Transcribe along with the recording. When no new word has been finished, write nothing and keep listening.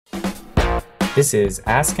This is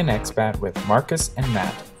Ask an Expat with Marcus and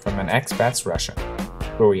Matt from An Expat's Russian,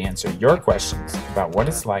 where we answer your questions about what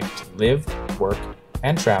it's like to live, work,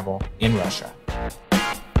 and travel in Russia.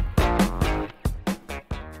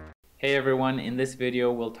 Hey everyone, in this video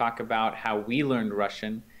we'll talk about how we learned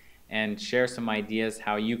Russian and share some ideas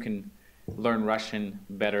how you can learn Russian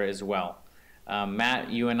better as well. Matt,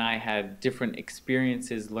 you and I had different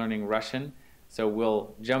experiences learning Russian, so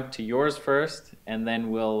we'll jump to yours first and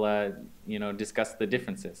then we'll discuss the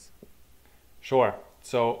differences. Sure.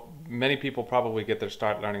 So many people probably get their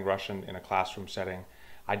start learning Russian in a classroom setting.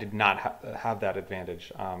 I did not have that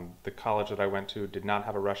advantage. The college that I went to did not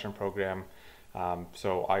have a Russian program,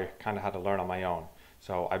 so I kind of had to learn on my own.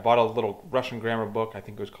 So I bought a little Russian grammar book. I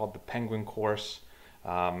think it was called the Penguin Course,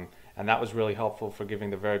 and that was really helpful for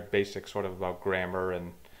giving the very basic sort of about grammar,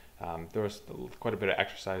 and there was quite a bit of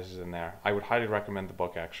exercises in there. I would highly recommend the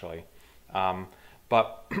book, actually.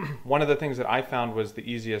 But one of the things that I found was the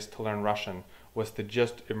easiest to learn Russian was to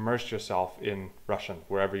just immerse yourself in Russian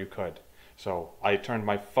wherever you could. So I turned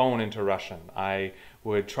my phone into Russian. I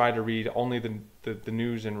would try to read only the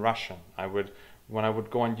news in Russian. When I would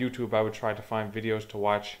go on YouTube, I would try to find videos to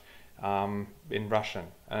watch in Russian.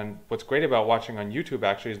 And what's great about watching on YouTube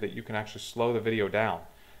actually is that you can actually slow the video down.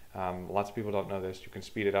 Lots of people don't know this. You can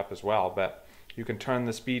speed it up as well, but you can turn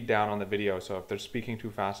the speed down on the video. So if they're speaking too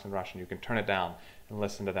fast in Russian, you can turn it down and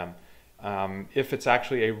listen to them. If it's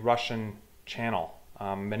actually a Russian channel,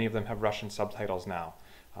 many of them have Russian subtitles now.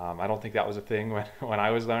 I don't think that was a thing when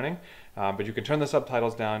I was learning, but you can turn the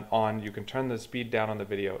subtitles on, you can turn the speed down on the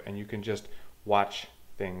video, and you can just watch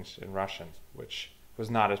things in Russian, which was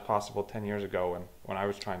not as possible 10 years ago when I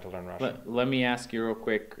was trying to learn Russian. Let me ask you real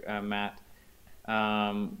quick, Matt.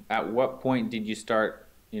 At what point did you start,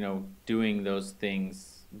 doing those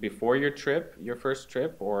things? Before your first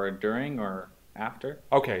trip, or during, or after?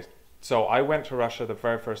 Okay, so I went to Russia the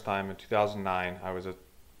very first time in 2009. I was a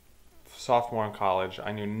sophomore in college.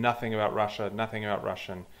 I knew nothing about Russia, nothing about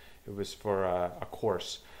Russian. It was for a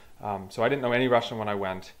course. So I didn't know any Russian when I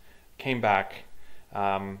went, came back,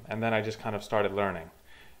 and then I just kind of started learning.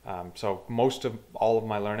 So all of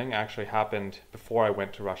my learning actually happened before I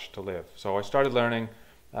went to Russia to live. So I started learning.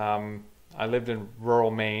 I lived in rural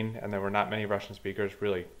Maine, and there were not many Russian speakers.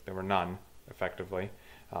 Really, there were none, effectively,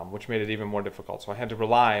 which made it even more difficult. So I had to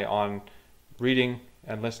rely on reading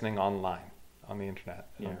and listening online on the internet,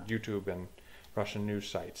 on YouTube and Russian news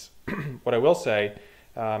sites. What I will say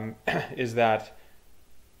is that,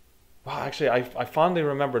 actually, I fondly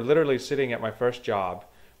remember literally sitting at my first job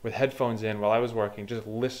with headphones in while I was working, just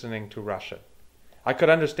listening to Russian. I could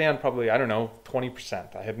understand probably,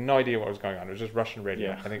 20%. I had no idea what was going on. It was just Russian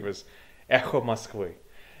radio. I think it was Echo Moskvy.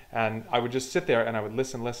 And I would just sit there and I would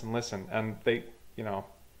listen. And they,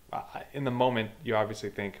 in the moment, you obviously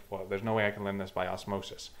think, well, there's no way I can learn this by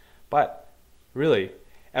osmosis. But really,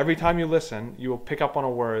 every time you listen, you will pick up on a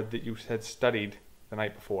word that you had studied the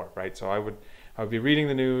night before, right? So I would be reading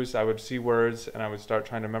the news, I would see words, and I would start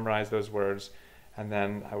trying to memorize those words. And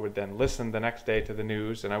then I would then listen the next day to the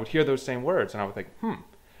news, and I would hear those same words, and I would think,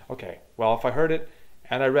 okay, well, if I heard it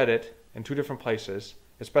and I read it in two different places,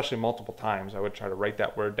 especially multiple times, I would try to write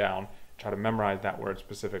that word down, try to memorize that word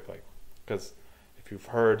specifically. Because if you've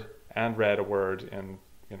heard and read a word in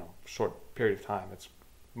a short period of time, it's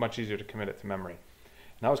much easier to commit it to memory.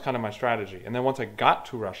 And that was kind of my strategy. And then once I got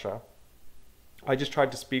to Russia, I just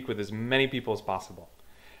tried to speak with as many people as possible.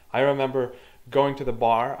 I remember going to the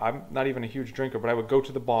bar. I'm not even a huge drinker, but I would go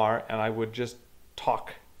to the bar and I would just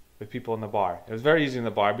talk with people in the bar. It was very easy in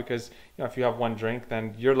the bar because if you have one drink,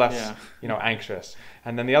 then you're less anxious.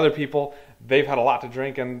 And then the other people, they've had a lot to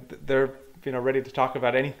drink and they're ready to talk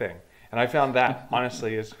about anything. And I found that,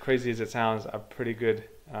 honestly, as crazy as it sounds, a pretty good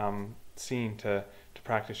scene to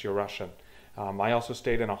practice your Russian. I also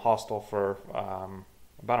stayed in a hostel for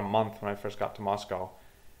about a month when I first got to Moscow.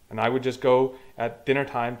 And I would just go at dinner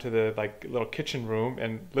time to the little kitchen room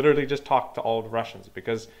and literally just talk to all the Russians.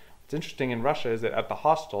 Because what's interesting in Russia is that at the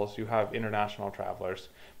hostels you have international travelers,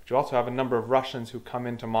 but you also have a number of Russians who come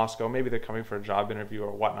into Moscow. Maybe they're coming for a job interview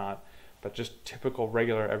or whatnot, but just typical,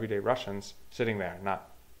 regular, everyday Russians sitting there,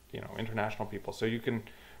 not international people. So you can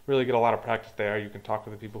really get a lot of practice there. You can talk to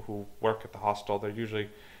the people who work at the hostel. They're usually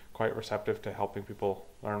quite receptive to helping people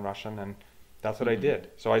learn Russian, and that's what I did.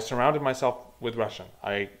 So I surrounded myself with Russian.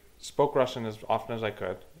 I spoke Russian as often as I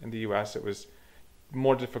could. In the US, it was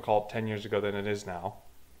more difficult 10 years ago than it is now,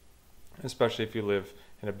 especially if you live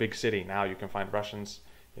in a big city. Now you can find Russians,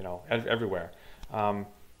 everywhere.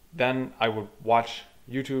 Then I would watch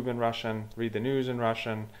YouTube in Russian, read the news in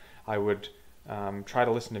Russian. I would try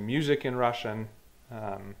to listen to music in Russian.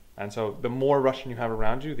 And so the more Russian you have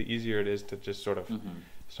around you, the easier it is to just sort of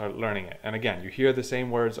start learning it. And again, you hear the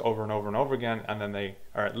same words over and over and over again, and then they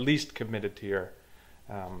are at least committed to your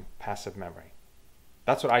passive memory.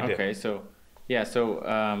 That's what I did. Okay, so yeah, so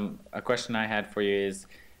a question I had for you is,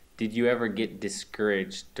 did you ever get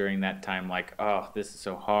discouraged during that time, like, oh, this is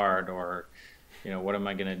so hard, or, what am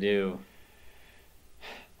I going to do?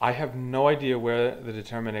 I have no idea where the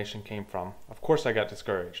determination came from. Of course I got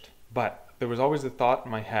discouraged, but there was always the thought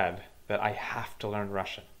in my head that I have to learn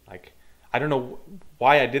Russian. Like, I don't know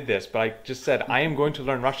why I did this, but I just said, I am going to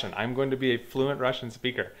learn Russian. I'm going to be a fluent Russian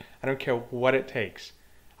speaker. I don't care what it takes.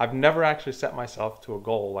 I've never actually set myself to a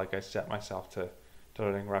goal like I set myself to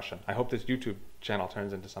learning Russian. I hope this YouTube channel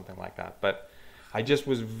turns into something like that. But I just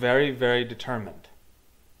was very, very determined.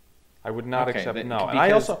 I would not accept no. And I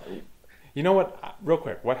also, you know what, real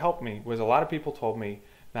quick, what helped me was a lot of people told me,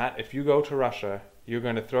 Matt, if you go to Russia, you're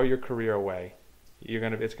going to throw your career away.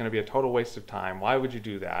 It's going to be a total waste of time. Why would you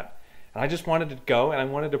do that? And I just wanted to go, and I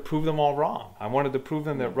wanted to prove them all wrong. I wanted to prove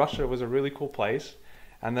them that Russia was a really cool place,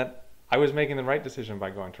 and that I was making the right decision by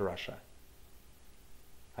going to Russia.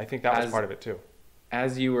 I think that was part of it too.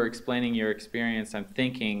 As you were explaining your experience, I'm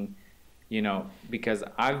thinking, because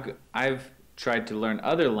I've tried to learn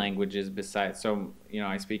other languages besides, so,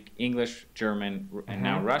 I speak English, German, and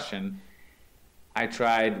now Russian.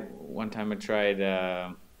 One time I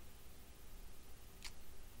tried,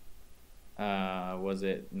 was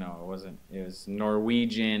it? No, it wasn't. It was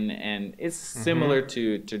Norwegian, and it's similar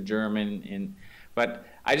to German, but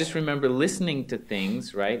I just remember listening to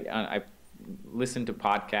things, right? I listened to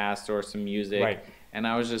podcasts or some music, right, and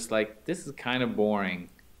I was just like, this is kind of boring.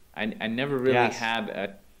 I never really had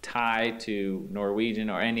a tie to Norwegian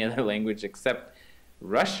or any other language except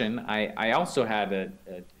Russian. I also had a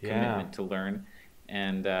commitment to learn,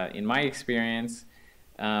 and in my experience,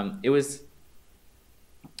 it was.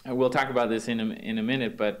 We'll talk about this in a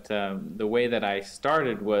minute, but the way that I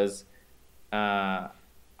started was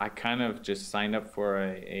I kind of just signed up for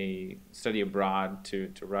a study abroad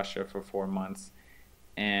to Russia for 4 months,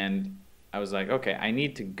 and I was like, okay, I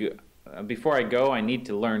need to go. Before I go, I need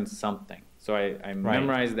to learn something. So I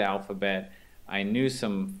memorized the alphabet. I knew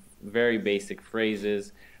some very basic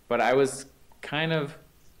phrases, but I was kind of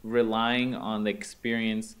relying on the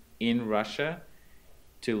experience in Russia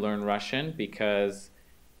to learn Russian, because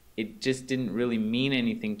it just didn't really mean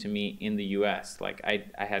anything to me in the U.S. Like I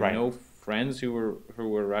had no friends who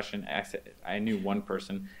were Russian. I knew one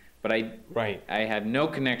person, but I had no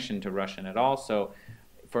connection to Russian at all. So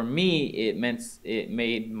for me, it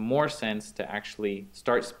made more sense to actually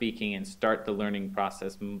start speaking and start the learning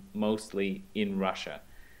process mostly in Russia.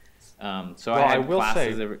 So I had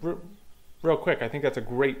classes. Real quick, I think that's a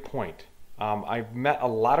great point. I've met a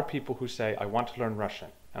lot of people who say, I want to learn Russian.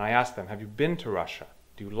 And I ask them, have you been to Russia?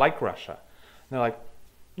 Do you like Russia? And they're like,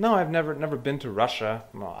 no, I've never been to Russia.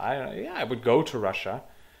 Well, I would go to Russia.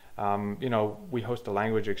 We host a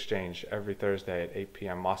language exchange every Thursday at 8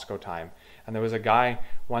 p.m. Moscow time. And there was a guy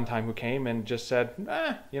one time who came and just said,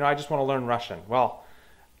 I just want to learn Russian. Well,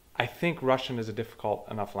 I think Russian is a difficult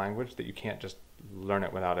enough language that you can't just learn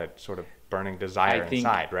it without a sort of burning desire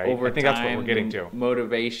inside, right? Over I think time, that's what we're getting to.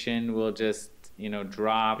 Motivation will just,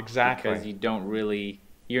 drop because you don't really,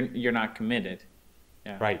 you're not committed.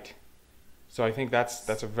 Yeah. Right. So I think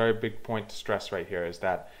that's a very big point to stress right here, is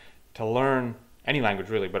that to learn any language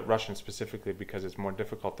really, but Russian specifically because it's more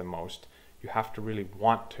difficult than most, you have to really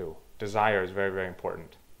want to. Desire is very, very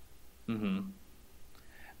important.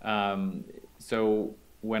 So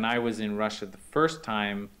when I was in Russia the first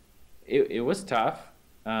time, it was tough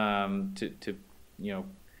to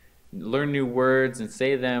learn new words and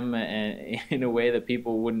say them in a way that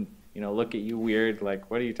people wouldn't look at you weird, like,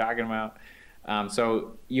 what are you talking about?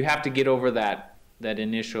 So you have to get over that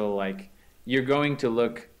initial, like, you're going to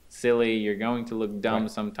look silly, you're going to look dumb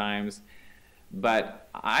sometimes. But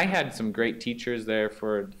I had some great teachers there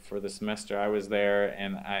for the semester I was there,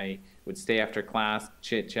 and I would stay after class,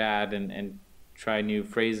 chit chat, and try new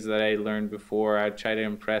phrases that I learned before. I'd try to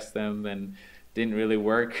impress them, and didn't really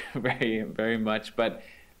work very, very much. But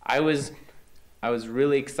I was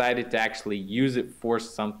really excited to actually use it for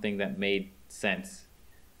something that made sense.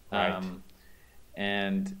 Right.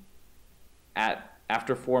 And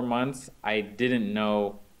after 4 months, I didn't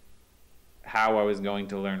know how I was going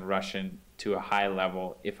to learn Russian to a high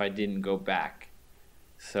level if I didn't go back.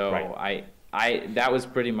 So that was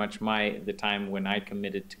pretty much the time when I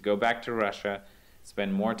committed to go back to Russia,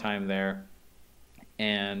 spend more time there,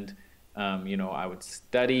 and I would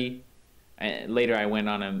study. Later I went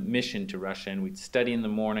on a mission to Russia, and we'd study in the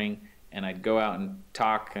morning, and I'd go out and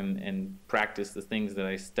talk and practice the things that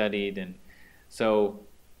I studied. And so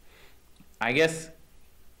I guess,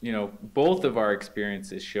 both of our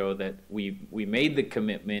experiences show that we made the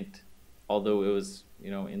commitment, although it was,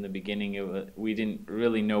 in the beginning, we didn't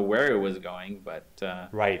really know where it was going, but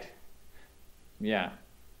right. Yeah.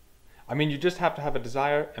 I mean, you just have to have a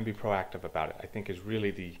desire and be proactive about it, I think is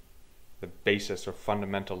really the basis or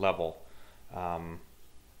fundamental level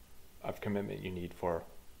of commitment you need for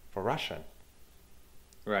Russian.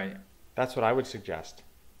 Right. That's what I would suggest.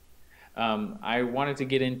 I wanted to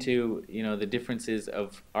get into, the differences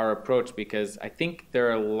of our approach, because I think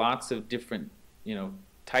there are lots of different,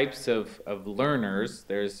 types of learners.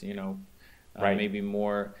 There's, right. maybe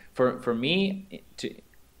more for me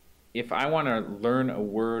if I want to learn a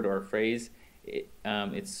word or a phrase,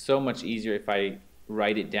 it's so much easier if I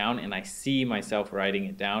write it down and I see myself writing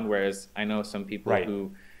it down. Whereas I know some people right.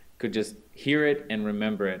 who could just hear it and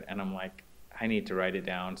remember it, and I'm like, I need to write it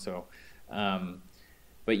down. So,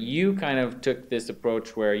 but you kind of took this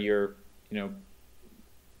approach where you're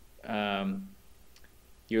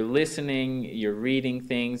listening, you're reading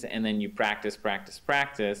things, and then you practice.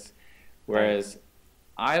 Whereas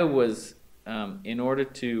I was, in order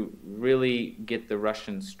to really get the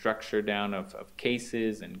Russian structure down of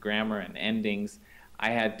cases and grammar and endings,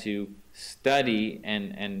 I had to study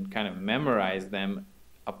and kind of memorize them,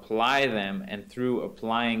 apply them, and through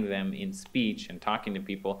applying them in speech and talking to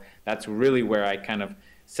people, that's really where I kind of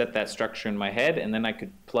set that structure in my head, and then I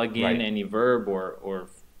could plug in right. any verb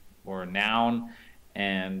or noun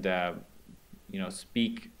and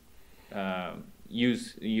speak,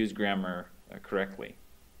 use grammar correctly.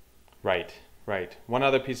 Right. One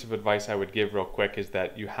other piece of advice I would give real quick is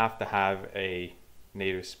that you have to have a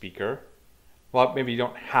native speaker. Well, maybe you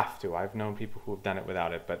don't have to. I've known people who have done it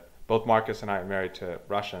without it, but both Marcus and I are married to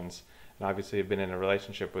Russians, and obviously have been in a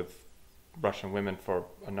relationship with Russian women for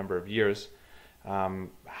a number of years.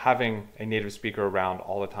 Having a native speaker around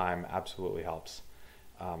all the time absolutely helps.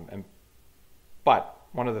 But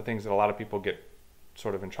one of the things that a lot of people get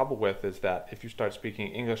sort of in trouble with is that if you start speaking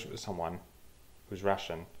English with someone who's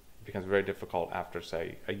Russian, it becomes very difficult after,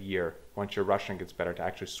 say, a year, once your Russian gets better, to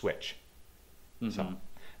actually switch. Mm-hmm. So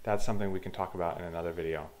that's something we can talk about in another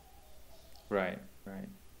video. Right.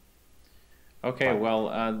 Okay,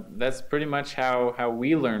 well, that's pretty much how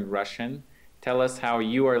we learned Russian. Tell us how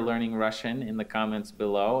you are learning Russian in the comments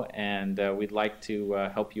below, and we'd like to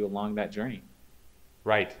help you along that journey.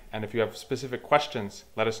 Right, and if you have specific questions,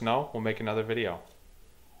 let us know. We'll make another video.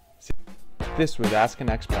 This was Ask an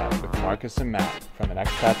Expat with Marcus and Matt from An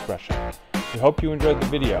Expat's Russia. We hope you enjoyed the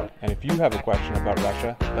video, and if you have a question about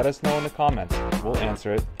Russia, let us know in the comments. We'll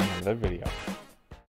answer it in another video.